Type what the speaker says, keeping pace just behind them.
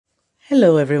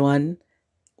Hello, everyone.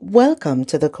 Welcome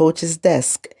to the Coach's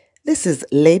Desk. This is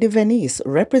Lady Venice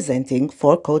representing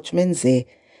for Coach Minzy.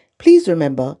 Please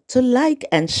remember to like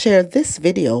and share this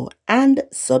video and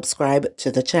subscribe to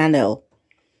the channel.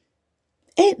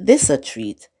 Ain't this a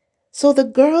treat? So the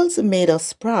girls made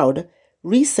us proud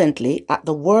recently at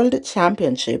the World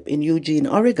Championship in Eugene,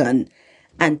 Oregon,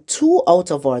 and 2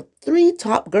 out of our 3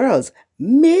 top girls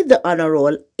made the honor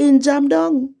roll in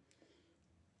Jamdong.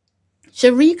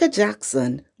 Shericka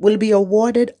Jackson will be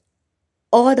awarded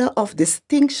Order of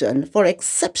Distinction for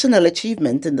Exceptional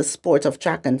Achievement in the Sport of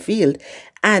Track and Field,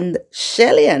 and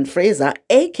Shelly and Fraser,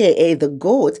 aka the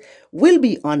GOAT, will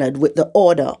be honored with the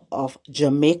Order of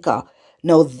Jamaica.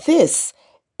 Now, this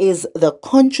is the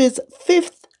country's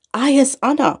 5th highest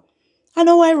honor. And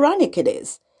how ironic it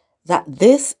is that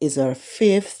this is our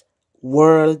 5th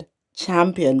World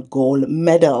Champion gold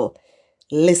medal.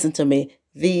 Listen to me,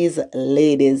 these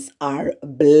ladies are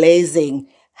blazing.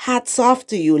 Hats off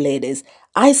to you, ladies.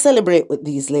 I celebrate with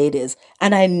these ladies,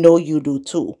 and I know you do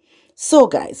too. So,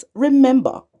 guys,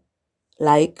 remember,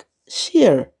 like,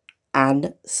 share,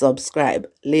 and subscribe.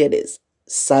 Ladies,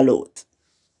 salute.